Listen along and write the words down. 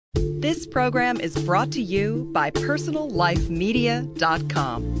This program is brought to you by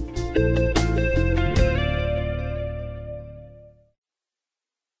PersonalLifeMedia.com.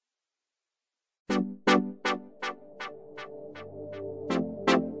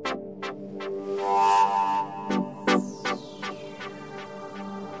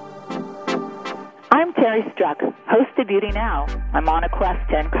 I'm Terry Struck, host of Beauty Now. I'm on a quest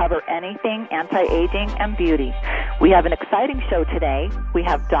to uncover anything anti-aging and beauty. We have an exciting show today. We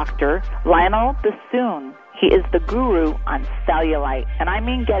have Dr. Lionel Bassoon. He is the guru on cellulite, and I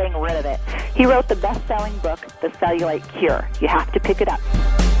mean getting rid of it. He wrote the best-selling book, The Cellulite Cure. You have to pick it up.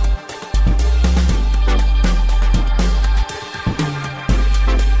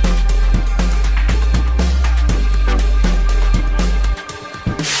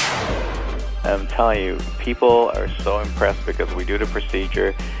 I'm telling you, people are so impressed because we do the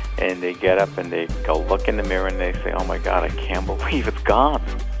procedure and they get up and they go look in the mirror and they say, oh my God, I can't believe it's gone.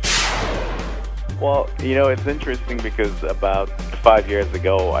 Well, you know, it's interesting because about 5 years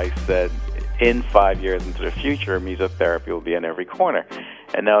ago I said in 5 years into the future, mesotherapy will be in every corner.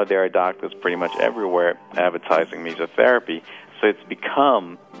 And now there are doctors pretty much everywhere advertising mesotherapy. So it's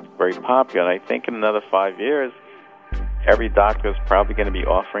become very popular. And I think in another 5 years, every doctor is probably going to be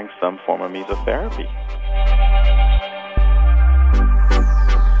offering some form of mesotherapy.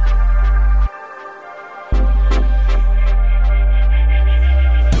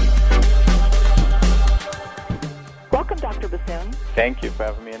 Welcome, Dr. Bassoon. Thank you for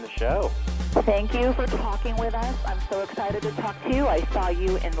having me on the show. Thank you for talking with us. I'm so excited to talk to you. I saw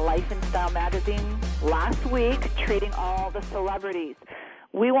you in Life and Style magazine last week treating all the celebrities.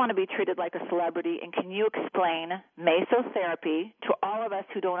 We want to be treated like a celebrity, and can you explain mesotherapy to all of us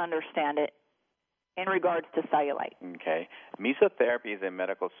who don't understand it in regards to cellulite? Okay. Mesotherapy is a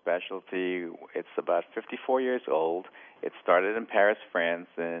medical specialty. It's about 54 years old. It started in Paris, France,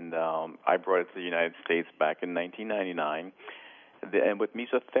 and I brought it to the United States back in 1999. And with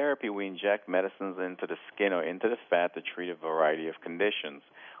mesotherapy, we inject medicines into the skin or into the fat to treat a variety of conditions.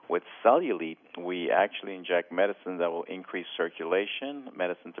 With cellulite, we actually inject medicines that will increase circulation,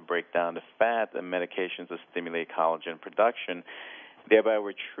 medicine to break down the fat, and medications to stimulate collagen production. Thereby,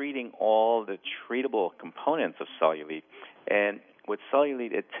 we're treating all the treatable components of cellulite. And with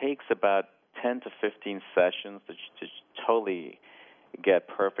cellulite, it takes about 10 to 15 sessions to totally get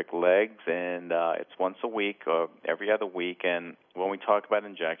perfect legs, and it's once a week or every other week. And when we talk about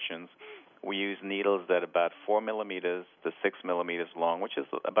injections, we use needles that are about 4 millimeters to 6 millimeters long, which is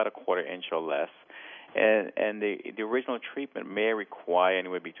about a quarter inch or less. And the original treatment may require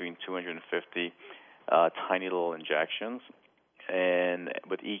anywhere between 250 tiny little injections. And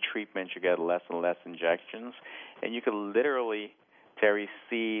with each treatment, you get less and less injections. And you can literally, Terry,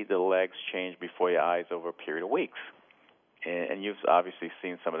 see the legs change before your eyes over a period of weeks. And you've obviously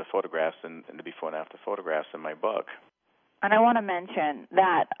seen some of the photographs and the before and after photographs in my book. And I want to mention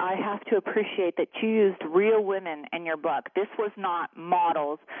that I have to appreciate that you used real women in your book. This was not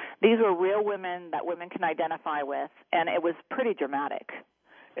models. These were real women that women can identify with, and it was pretty dramatic.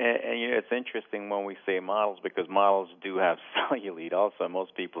 And you know, it's interesting when we say models because models do have cellulite also.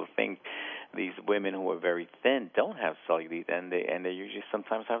 Most people think these women who are very thin don't have cellulite, and they usually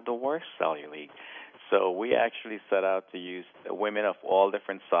sometimes have the worst cellulite. So we actually set out to use women of all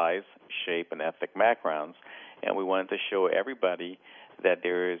different size, shape, and ethnic backgrounds, and we wanted to show everybody that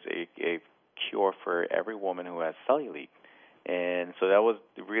there is a cure for every woman who has cellulite. And so that was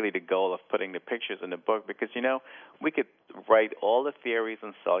really the goal of putting the pictures in the book because, you know, we could write all the theories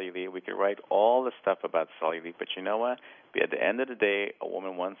on cellulite, we could write all the stuff about cellulite, but you know what? At the end of the day, a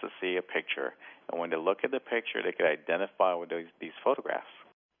woman wants to see a picture. And when they look at the picture, they can identify with these photographs.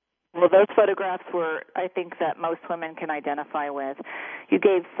 Well, those photographs were, I think, that most women can identify with. You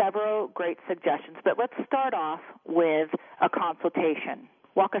gave several great suggestions, but let's start off with a consultation.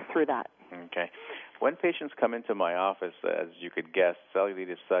 Walk us through that. Okay. When patients come into my office, as you could guess, cellulite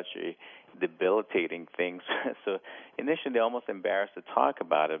is such a debilitating thing. So initially they're almost embarrassed to talk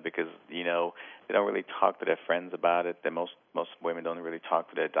about it because, you know, they don't really talk to their friends about it. Most women don't really talk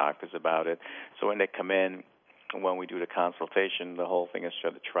to their doctors about it. So when they come in, when we do the consultation, the whole thing is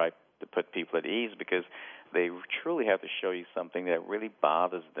to try to put people at ease because they truly have to show you something that really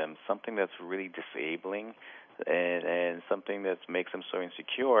bothers them, something that's really disabling, and something that makes them so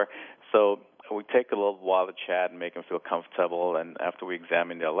insecure. So we take a little while to chat and make them feel comfortable, and after we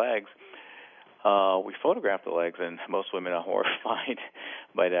examine their legs, we photograph the legs, and most women are horrified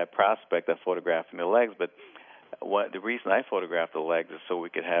by that prospect of photographing the legs. But the reason I photograph the legs is so we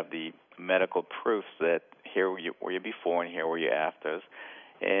could have the medical proofs that here were your before and here were your afters.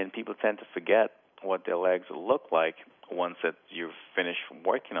 And people tend to forget what their legs look like once that you've finished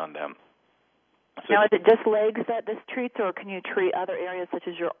working on them. So now, is it just legs that this treats, or can you treat other areas such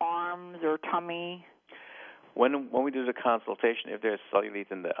as your arms or tummy? when we do the consultation, if there's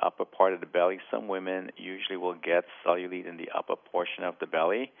cellulite in the upper part of the belly, some women usually will get cellulite in the upper portion of the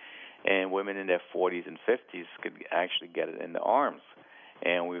belly, and women in their 40s and 50s could actually get it in the arms.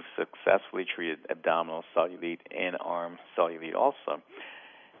 And we've successfully treated abdominal cellulite and arm cellulite also.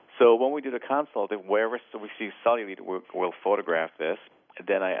 So when we do the consult, if wherever we see cellulite, we'll photograph this.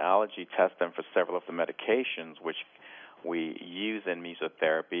 Then I allergy test them for several of the medications which we use in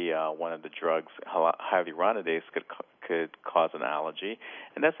mesotherapy. One of the drugs, hyaluronidase, could cause an allergy,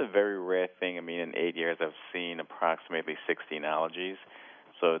 and that's a very rare thing. I mean, in 8 years, I've seen approximately 16 allergies,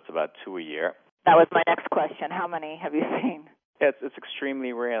 so it's about 2 a year. That was my next question. How many have you seen? Yeah, it's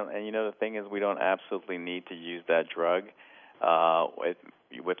extremely rare, and the thing is, we don't absolutely need to use that drug.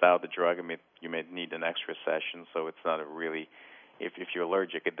 Without the drug, I mean, you may need an extra session, so it's not a really. If you're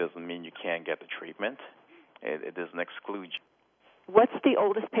allergic, it doesn't mean you can't get the treatment. It doesn't exclude you. What's the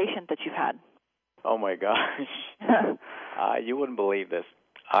oldest patient that you've had? Oh, my gosh. You wouldn't believe this.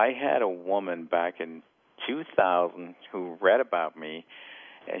 I had a woman back in 2000 who read about me,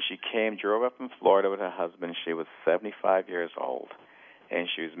 and she drove up from Florida with her husband. She was 75 years old, and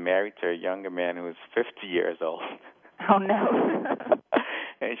she was married to a younger man who was 50 years old. Oh, no.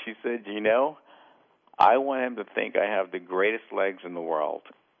 And she said, I want him to think I have the greatest legs in the world.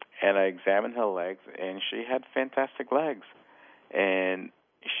 And I examined her legs, and she had fantastic legs. And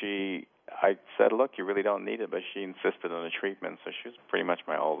I said, look, you really don't need it, but she insisted on the treatment, so she was pretty much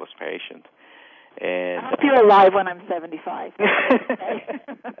my oldest patient. And I hope you're alive when I'm 75.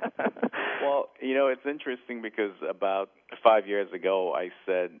 Well, it's interesting because about 5 years ago, I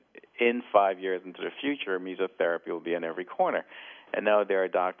said in 5 years into the future, mesotherapy will be in every corner. And now there are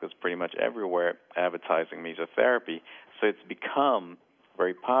doctors pretty much everywhere advertising mesotherapy. So it's become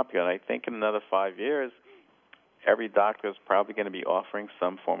very popular. And I think in another 5 years, every doctor is probably going to be offering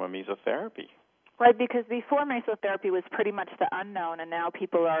some form of mesotherapy. Right, because before mesotherapy was pretty much the unknown, and now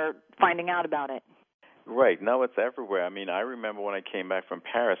people are finding out about it. Right. No, it's everywhere. I mean, I remember when I came back from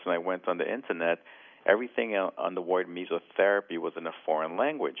Paris and I went on the Internet, everything on the word mesotherapy was in a foreign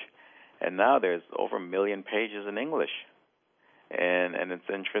language. And now there's over 1 million pages in English. And it's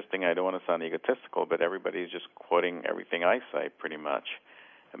interesting, I don't want to sound egotistical, but everybody's just quoting everything I say pretty much.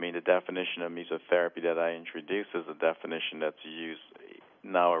 I mean, the definition of mesotherapy that I introduced is a definition that's used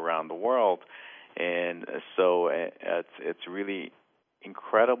now around the world. And so it's really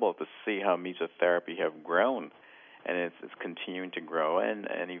incredible to see how mesotherapy have grown, and it's continuing to grow, and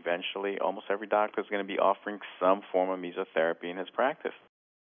eventually almost every doctor is going to be offering some form of mesotherapy in his practice.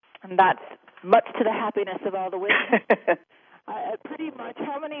 And that's much to the happiness of all the women. Pretty much,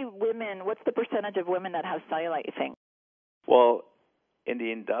 how many women, what's the percentage of women that have cellulite, you think? Well, in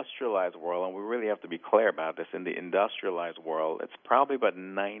the industrialized world, and we really have to be clear about this, in the industrialized world, it's probably about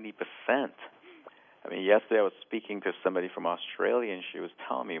 90%. I mean, yesterday I was speaking to somebody from Australia, and she was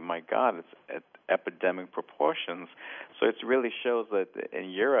telling me, my God, it's at epidemic proportions. So it really shows that in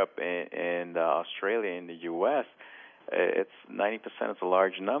Europe and Australia and the U.S., it's 90% is a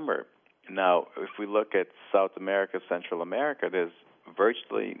large number. Now, if we look at South America, Central America, there's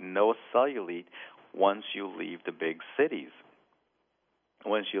virtually no cellulite once you leave the big cities.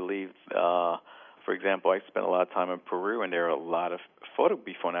 Once you leave, for example, I spent a lot of time in Peru, and there are a lot of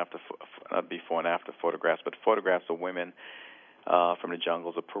before and after photographs, but photographs of women from the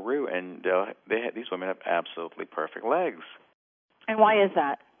jungles of Peru, and these women have absolutely perfect legs. And why is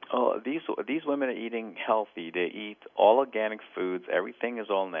that? Oh, these women are eating healthy. They eat all organic foods. Everything is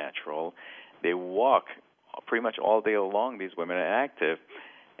all natural. They walk pretty much all day long. These women are active,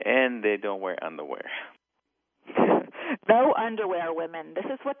 and they don't wear underwear. No underwear, women. This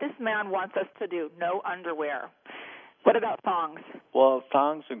is what this man wants us to do. No underwear. What about thongs? Well,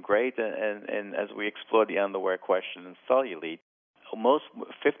 thongs are great, and as we explore the underwear question and cellulite,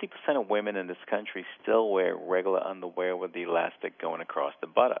 50% of women in this country still wear regular underwear with the elastic going across the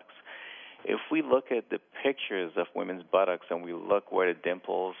buttocks. If we look at the pictures of women's buttocks and we look where the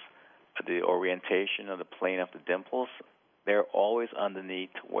dimples, the orientation of the plane of the dimples, they're always underneath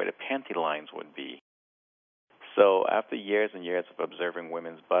where the panty lines would be. So after years and years of observing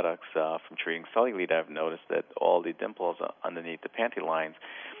women's buttocks from treating cellulite, I've noticed that all the dimples are underneath the panty lines.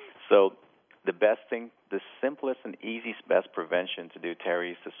 So the best thing, the simplest and easiest best prevention to do,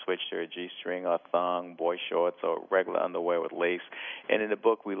 Terry, is to switch to a G-string or thong, boy shorts, or regular underwear with lace. And in the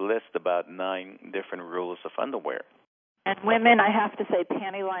book, we list about 9 different rules of underwear. And women, I have to say,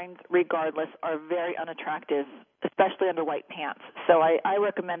 panty lines, regardless, are very unattractive, especially under white pants. So I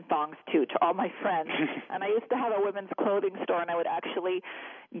recommend thongs, too, to all my friends. And I used to have a women's clothing store, and I would actually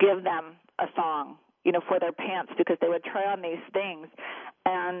give them a thong, for their pants, because they would try on these things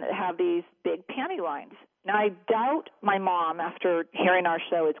and have these big panty lines. Now, I doubt my mom, after hearing our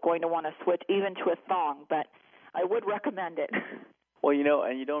show, is going to want to switch even to a thong, but I would recommend it. Well,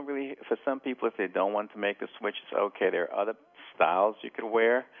 and you don't really, for some people, if they don't want to make the switch, it's okay. There are other styles you could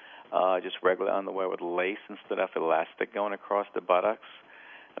wear, just regular underwear with lace instead of elastic going across the buttocks.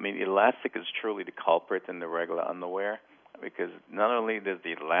 I mean, elastic is truly the culprit in the regular underwear, because not only does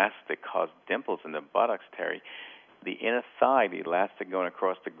the elastic cause dimples in the buttocks, Terry, the inner thigh, the elastic going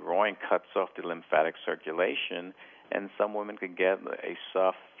across the groin cuts off the lymphatic circulation, and some women could get a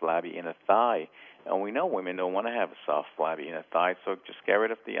soft, flabby inner thigh. And we know women don't want to have a soft, flabby inner thigh, so just get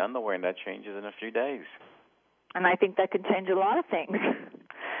rid of the underwear, and that changes in a few days. And I think that can change a lot of things.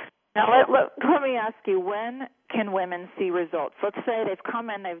 Now, let me ask you, when can women see results? Let's say they've come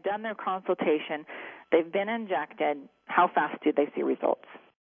in, they've done their consultation, they've been injected. How fast do they see results?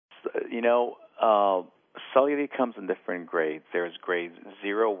 Cellulite comes in different grades. There's grades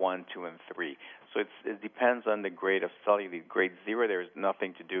 0, 1, 2, and 3. So it depends on the grade of cellulite. Grade 0, there's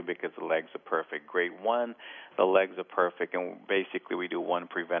nothing to do because the legs are perfect. Grade 1, the legs are perfect, and basically we do one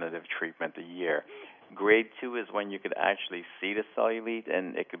preventative treatment a year. Grade 2 is when you could actually see the cellulite,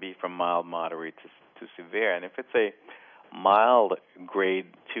 and it could be from mild, moderate to severe. And if it's a mild grade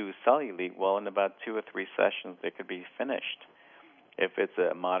 2 cellulite, well, in about 2 or 3 sessions, they could be finished. If it's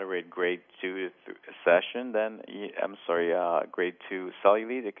a moderate grade 2 session, then, grade 2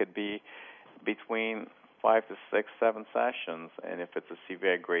 cellulite, it could be between 5 to 6, 7 sessions. And if it's a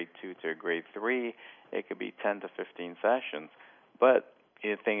severe grade 2 to a grade 3, it could be 10 to 15 sessions. But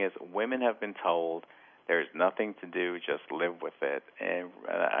the thing is, women have been told there's nothing to do, just live with it. And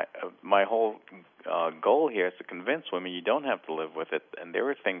my whole goal here is to convince women you don't have to live with it, and there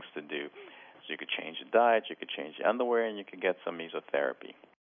are things to do. So you could change the diet, you could change the underwear, and you could get some mesotherapy.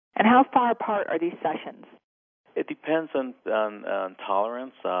 And how far apart are these sessions? It depends on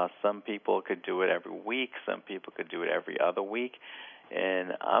tolerance. Some people could do it every week. Some people could do it every other week.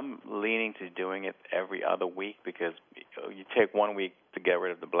 And I'm leaning to doing it every other week because you take 1 week to get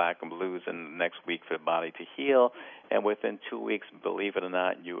rid of the black and blues and the next week for the body to heal. And within 2 weeks, believe it or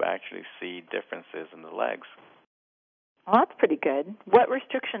not, you actually see differences in the legs. Well, that's pretty good. What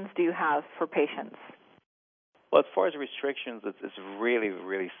restrictions do you have for patients? Well, as far as restrictions, it's really,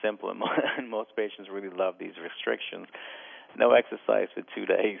 really simple, and most patients really love these restrictions. No exercise for 2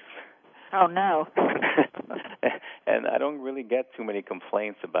 days. Oh, no. And I don't really get too many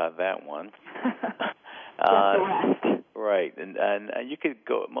complaints about that one. Right. And you could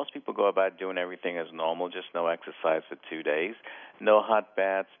go, most people go about doing everything as normal, just no exercise for 2 days. No hot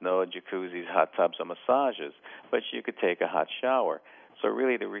baths, no jacuzzis, hot tubs, or massages. But you could take a hot shower. So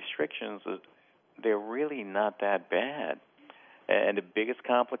really the restrictions, they're really not that bad. And the biggest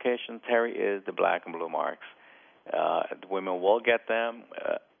complication, Terry, is the black and blue marks. The women will get them.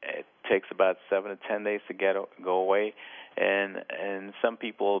 It takes about 7 to 10 days to go away. And some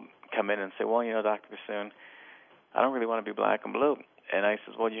people come in and say, well, Dr. Bassoon, I don't really want to be black and blue. And I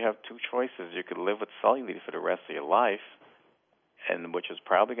says, well, you have 2 choices. You could live with cellulite for the rest of your life, and which is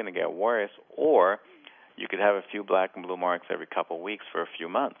probably going to get worse, or you could have a few black and blue marks every couple of weeks for a few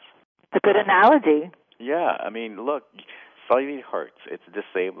months. It's a good analogy. Yeah, I mean, look, cellulite hurts. It's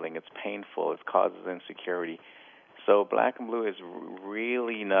disabling. It's painful. It causes insecurity. So black and blue is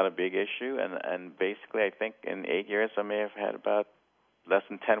really not a big issue, and basically I think in 8 years I may have had about less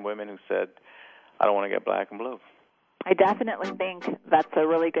than 10 women who said, I don't want to get black and blue. I definitely think that's a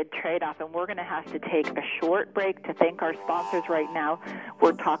really good trade-off, and we're going to have to take a short break to thank our sponsors right now.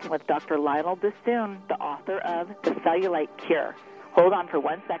 We're talking with Dr. Lionel Bassoon, the author of The Cellulite Cure. Hold on for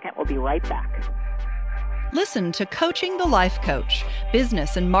 1 second. We'll be right back. Listen to Coaching the Life Coach,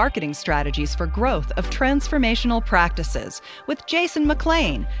 business and marketing strategies for growth of transformational practices with Jason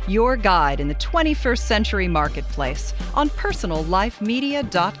McLean, your guide in the 21st century marketplace on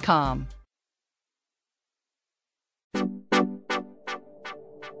PersonalLifeMedia.com.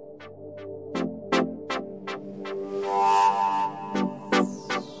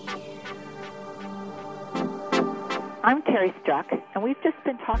 I'm Terry Struck, and we've just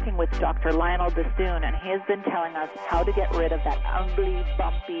been talking with Dr. Lionel Bassoon, and he has been telling us how to get rid of that ugly,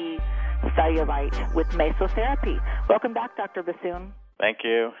 bumpy cellulite with mesotherapy. Welcome back, Dr. Bassoon. Thank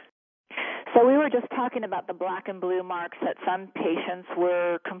you. So we were just talking about the black and blue marks that some patients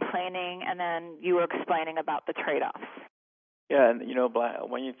were complaining, and then you were explaining about the trade-offs. Yeah, and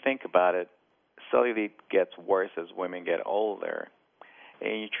when you think about it, cellulite gets worse as women get older,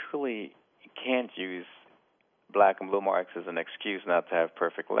 and you truly can't use black and blue marks as an excuse not to have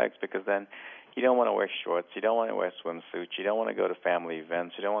perfect legs, because then you don't want to wear shorts, you don't want to wear swimsuits, you don't want to go to family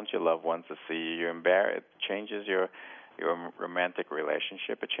events, you don't want your loved ones to see you. You're embarrassed. It changes your romantic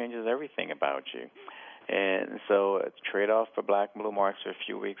relationship. It changes everything about you. And so a trade-off for black and blue marks for a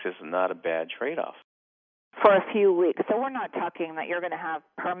few weeks is not a bad trade-off. For a few weeks. So we're not talking that you're going to have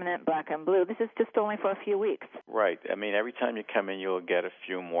permanent black and blue. This is just only for a few weeks. Right. I mean, every time you come in, you'll get a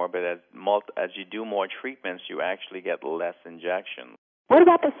few more, but as you do more treatments, you actually get less injections. What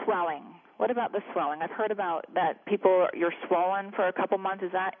about the swelling? I've heard about that you're swollen for a couple months.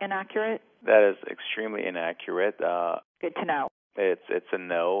 Is that inaccurate? That is extremely inaccurate. Good to know. It's a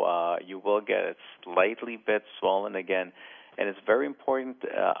no. You will get a slightly bit swollen again. And it's very important.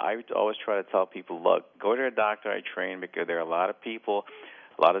 I always try to tell people, look, go to a doctor I train, because there are a lot of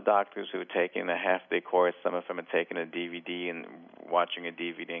doctors who are taking a half-day course. Some of them are taking a DVD and watching a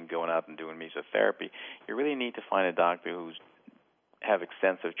DVD and going out and doing mesotherapy. You really need to find a doctor who's have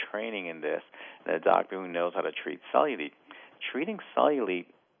extensive training in this, and a doctor who knows how to treat cellulite. Treating cellulite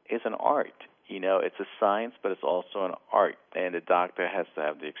is an art. You know, it's a science, but it's also an art, and the doctor has to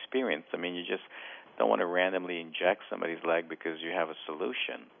have the experience. I mean, you just don't want to randomly inject somebody's leg because you have a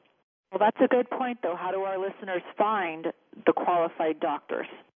solution. Well, that's a good point, though. How do our listeners find the qualified doctors?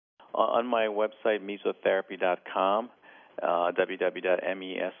 On my website, mesotherapy.com,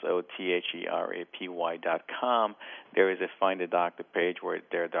 www.mesotherapy.com, there is a Find a Doctor page where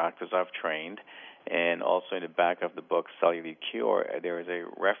there are doctors I've trained. And also in the back of the book, Cellulite Cure, there is a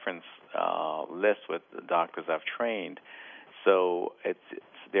reference list with the doctors I've trained. So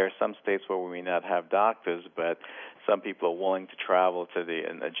there are some states where we may not have doctors, but some people are willing to travel to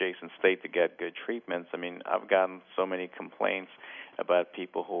an adjacent state to get good treatments. I mean, I've gotten so many complaints about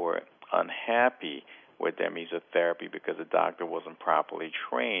people who are unhappy with their mesotherapy because the doctor wasn't properly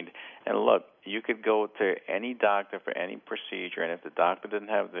trained. And look, you could go to any doctor for any procedure, and if the doctor didn't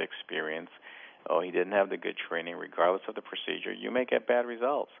have the experience or he didn't have the good training, regardless of the procedure, you may get bad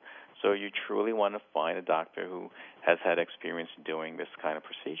results. So you truly want to find a doctor who has had experience doing this kind of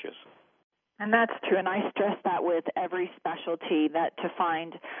procedures. And that's true, and I stress that with every specialty, that to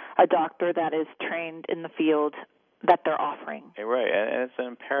find a doctor that is trained in the field that they're offering. Right, and it's an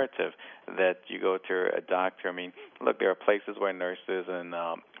imperative that you go to a doctor. I mean, look, there are places where nurses and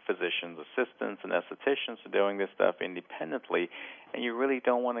physicians' assistants and estheticians are doing this stuff independently, and you really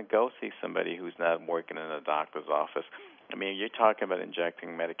don't want to go see somebody who's not working in a doctor's office. I mean, you're talking about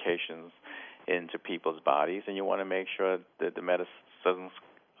injecting medications into people's bodies, and you want to make sure that the medicines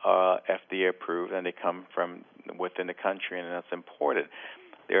are FDA approved and they come from within the country and that's imported.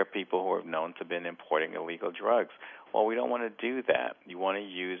 There are people who are known to have been importing illegal drugs. Well, we don't want to do that. You want to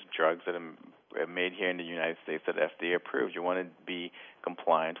use drugs that are made here in the United States that FDA approved. You want to be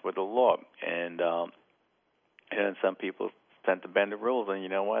compliant with the law. And some people tend to bend the rules, and you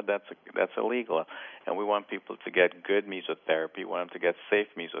know what? That's illegal. And we want people to get good mesotherapy. We want them to get safe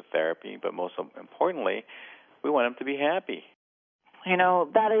mesotherapy. But most importantly, we want them to be happy. You know,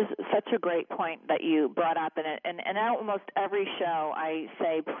 that is such a great point that you brought up. And almost every show I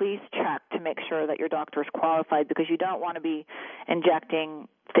say, please check to make sure that your doctor is qualified, because you don't want to be injecting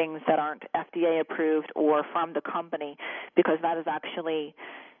things that aren't FDA approved or from the company, because that has actually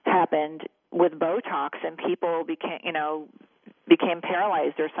happened with Botox, and people became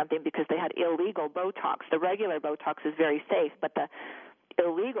paralyzed or something because they had illegal Botox. The regular Botox is very safe, but the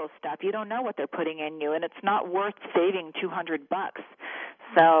illegal stuff, you don't know what they're putting in you, and it's not worth saving $200.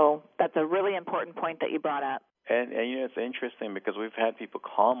 So that's a really important point that you brought up. And you know, it's interesting because we've had people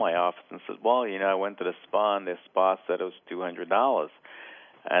call my office and said, well, you know, I went to the spa and the spa said it was $200.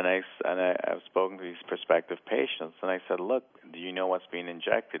 And I've spoken to these prospective patients, and I said, look, do you know what's being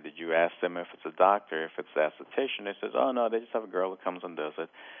injected? Did you ask them if it's a doctor, if it's an esthetician? They says, oh, no, they just have a girl who comes and does it.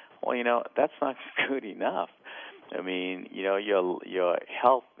 Well, you know, that's not good enough. I mean, you know, your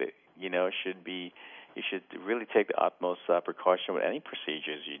health, you know, you should really take the utmost precaution with any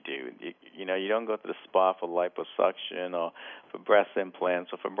procedures you do. You know, you don't go to the spa for liposuction or for breast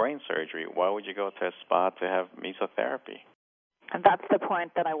implants or for brain surgery. Why would you go to a spa to have mesotherapy? And that's the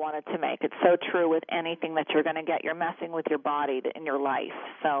point that I wanted to make. It's so true with anything that you're going to get. You're messing with your body in your life.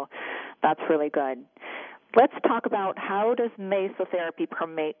 So that's really good. Let's talk about how does mesotherapy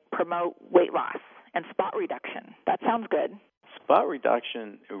promote weight loss and spot reduction. That sounds good. Spot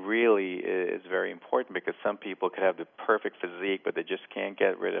reduction really is very important because some people could have the perfect physique, but they just can't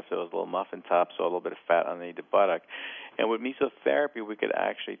get rid of those little muffin tops or a little bit of fat underneath the buttock. And with mesotherapy, we could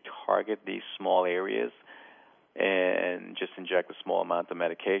actually target these small areas and just inject a small amount of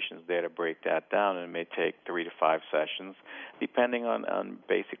medications there to break that down, and it may take 3 to 5 sessions, depending on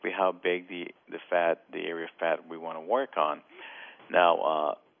basically how big the area of fat we want to work on.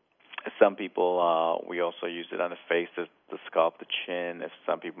 Now, some people, we also use it on the face to sculpt the chin. If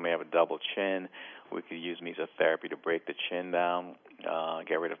some people may have a double chin, we could use mesotherapy to break the chin down,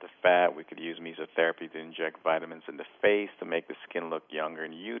 get rid of the fat. We could use mesotherapy to inject vitamins in the face to make the skin look younger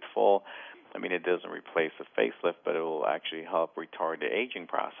and youthful. I mean, it doesn't replace a facelift, but it will actually help retard the aging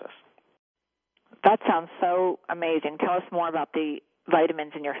process. That sounds so amazing. Tell us more about the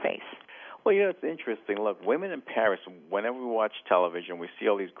vitamins in your face. Well, it's interesting. Look, women in Paris, whenever we watch television, we see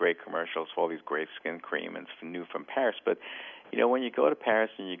all these great commercials for all these great skin cream and new from Paris. But, when you go to Paris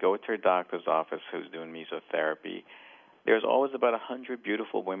and you go to a doctor's office who's doing mesotherapy, there's always about 100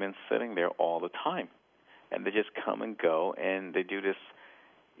 beautiful women sitting there all the time. And they just come and go, and they do this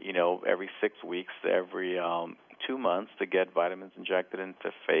every 6 weeks, every 2 months to get vitamins injected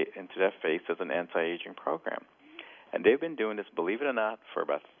into their face as an anti-aging program. And they've been doing this, believe it or not, for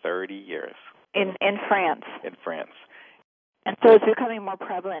about 30 years. In France? In France. And so it's becoming more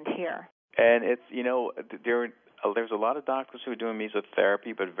prevalent here. And it's, there's a lot of doctors who are doing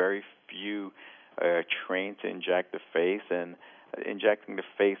mesotherapy, but very few are trained to inject the face. And injecting the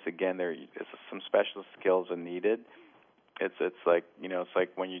face, again, there's some special skills are needed. It's like it's like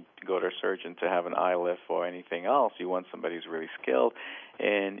when you go to a surgeon to have an eye lift or anything else, you want somebody who's really skilled,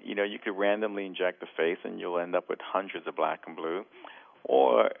 and you could randomly inject the face and you'll end up with hundreds of black and blue,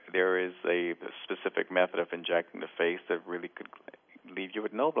 or there is a specific method of injecting the face that really could leave you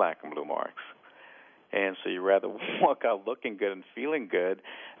with no black and blue marks. And so you rather walk out looking good and feeling good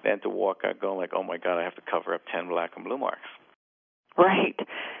than to walk out going like, oh my God, I have to cover up 10 black and blue marks. Right.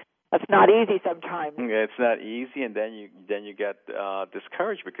 That's not easy sometimes. It's not easy, and then you get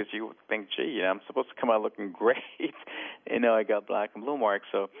discouraged because you think, gee, I'm supposed to come out looking great. I got black and blue marks.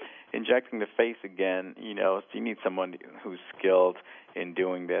 So injecting the face again, you need someone who's skilled in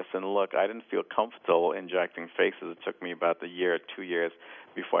doing this. And look, I didn't feel comfortable injecting faces. It took me about a year or 2 years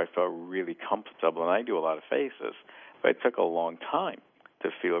before I felt really comfortable. And I do a lot of faces, but it took a long time to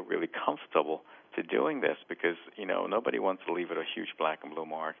feel really comfortable to doing this because, nobody wants to leave it a huge black and blue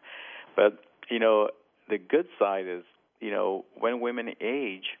mark. But, the good side is, when women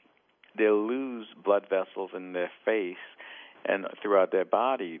age, they lose blood vessels in their face and throughout their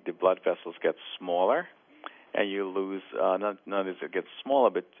body. The blood vessels get smaller, and you lose, not as it gets smaller,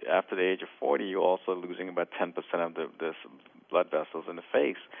 but after the age of 40, you're also losing about 10% of the blood vessels in the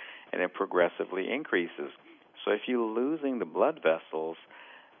face, and it progressively increases. So if you're losing the blood vessels,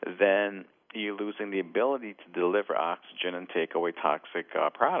 then you're losing the ability to deliver oxygen and take away toxic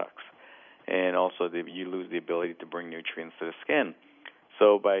products. And also you lose the ability to bring nutrients to the skin.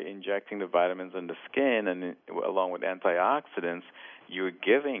 So by injecting the vitamins in the skin and along with antioxidants, you're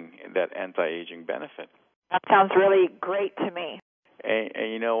giving that anti-aging benefit. That sounds really great to me.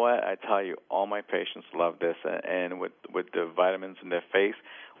 And you know what? I tell you, all my patients love this. And with the vitamins in their face,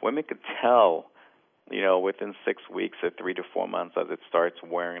 women could tell within 6 weeks or 3 to 4 months as it starts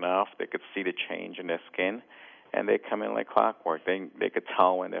wearing off, they could see the change in their skin, and they come in like clockwork. They could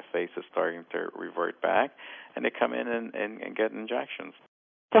tell when their face is starting to revert back, and they come in and get injections.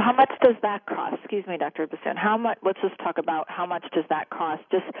 So how much does that cost? Excuse me, Dr. Bassoon. Let's just talk about how much does that cost.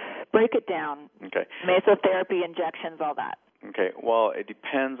 Just break it down. Okay. Mesotherapy, injections, all that. Okay. Well, it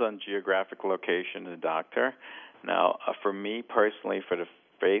depends on geographic location of the doctor. Now, for me personally, for the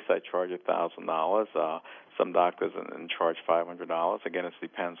face, I charge $1,000. Some doctors charge $500. Again, it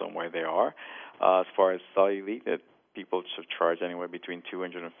depends on where they are. As far as cellulite, people should charge anywhere between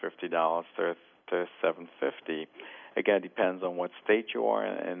 $250 to $750. Again, it depends on what state you are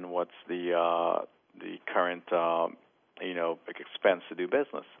and what's the current expense to do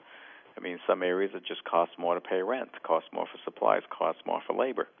business. I mean, some areas it just costs more to pay rent, costs more for supplies, costs more for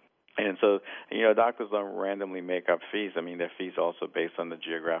labor. And so, doctors don't randomly make up fees. I mean, their fees are also based on the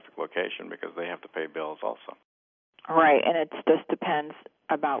geographic location because they have to pay bills also. Right, and it just depends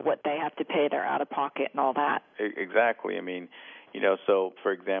about what they have to pay, their out-of-pocket and all that. Exactly. I mean, so,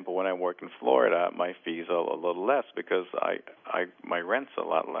 for example, when I work in Florida, my fees are a little less because my rent's a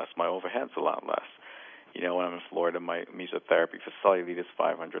lot less, my overhead's a lot less. When I'm in Florida, my mesotherapy for cellulite is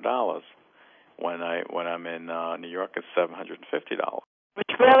 $500. When I'm in New York, it's $750. Which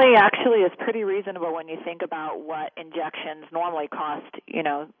really actually is pretty reasonable when you think about what injections normally cost,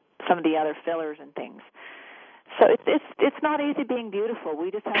 some of the other fillers and things. So it's not easy being beautiful. We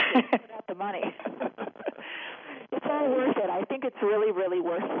just have to put out the money. It's all worth it. I think it's really, really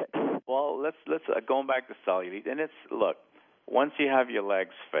worth it. Well, let's going back to cellulite, and look, once you have your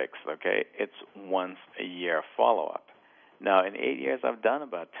legs fixed, okay, it's once a year follow-up. Now, in 8 years, I've done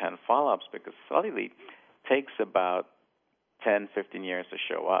about 10 follow-ups because cellulite takes about 10, 15 years to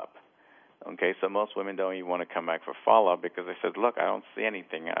show up. Okay, so most women don't even want to come back for follow-up because they said, look, I don't see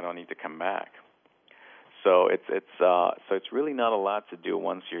anything. I don't need to come back. So it's really not a lot to do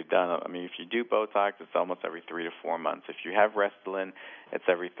once you're done. I mean, if you do Botox, it's almost every 3 to 4 months. If you have Restylane, it's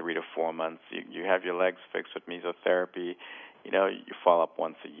every 3 to 4 months. You have your legs fixed with mesotherapy. You follow up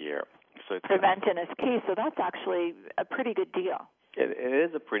once a year. So prevention is key. So that's actually a pretty good deal. It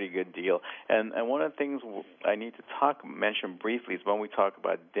is a pretty good deal. And one of the things I need to mention briefly is when we talk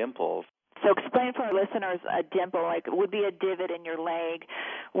about dimples. So explain for our listeners a dimple, like it would be a divot in your leg,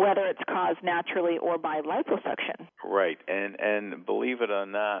 whether it's caused naturally or by liposuction. Right, and believe it or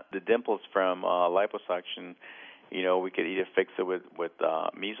not, the dimples from liposuction, we could either fix it with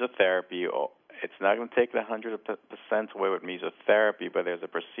mesotherapy, or it's not going to take it 100% away with mesotherapy, but there's a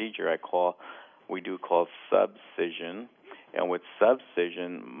procedure we do called subcision, and with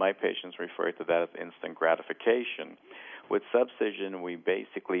subcision, my patients refer to that as instant gratification. With subcision, we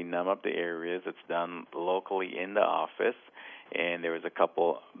basically numb up the areas. It's done locally in the office, and there is a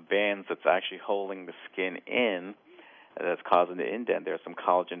couple bands that's actually holding the skin in that's causing the indent. There are some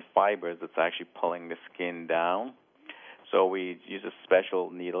collagen fibers that's actually pulling the skin down. So we use a special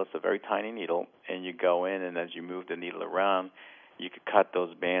needle. It's a very tiny needle, and you go in, and as you move the needle around, you could cut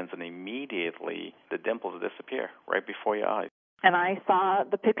those bands, and immediately the dimples disappear right before your eyes. And I saw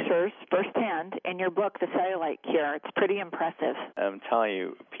the pictures firsthand in your book, The Cellulite Cure. It's pretty impressive. I'm telling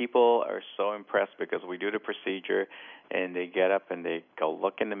you, people are so impressed because we do the procedure, and they get up and they go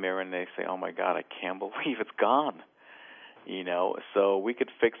look in the mirror and they say, oh, my God, I can't believe it's gone. So we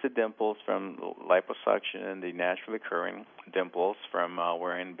could fix the dimples from liposuction and the naturally occurring dimples from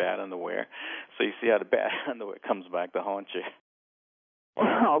wearing bad underwear. So you see how the bad underwear comes back to haunt you.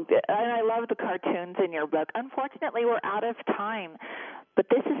 Well, and I love the cartoons in your book. Unfortunately, we're out of time. But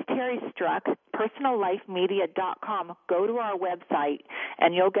this is Terry Struck, PersonalLifeMedia.com. Go to our website,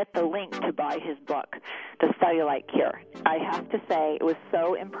 and you'll get the link to buy his book, The Cellulite Cure. I have to say it was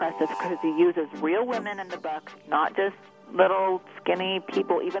so impressive because he uses real women in the book, not just little skinny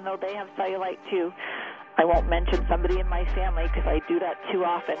people, even though they have cellulite too. I won't mention somebody in my family because I do that too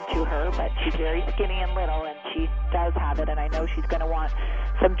often to her, but she's very skinny and little, and she does have it, and I know she's going to want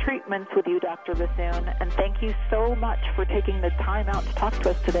some treatments with you, Dr. Bassoon. And thank you so much for taking the time out to talk to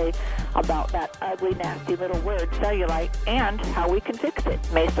us today about that ugly, nasty little word, cellulite, and how we can fix it,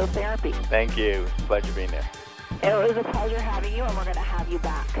 mesotherapy. Thank you. It's a pleasure being there. It was a pleasure having you, and we're going to have you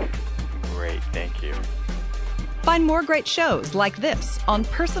back. Great. Thank you. Find more great shows like this on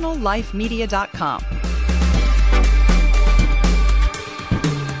PersonalLifeMedia.com.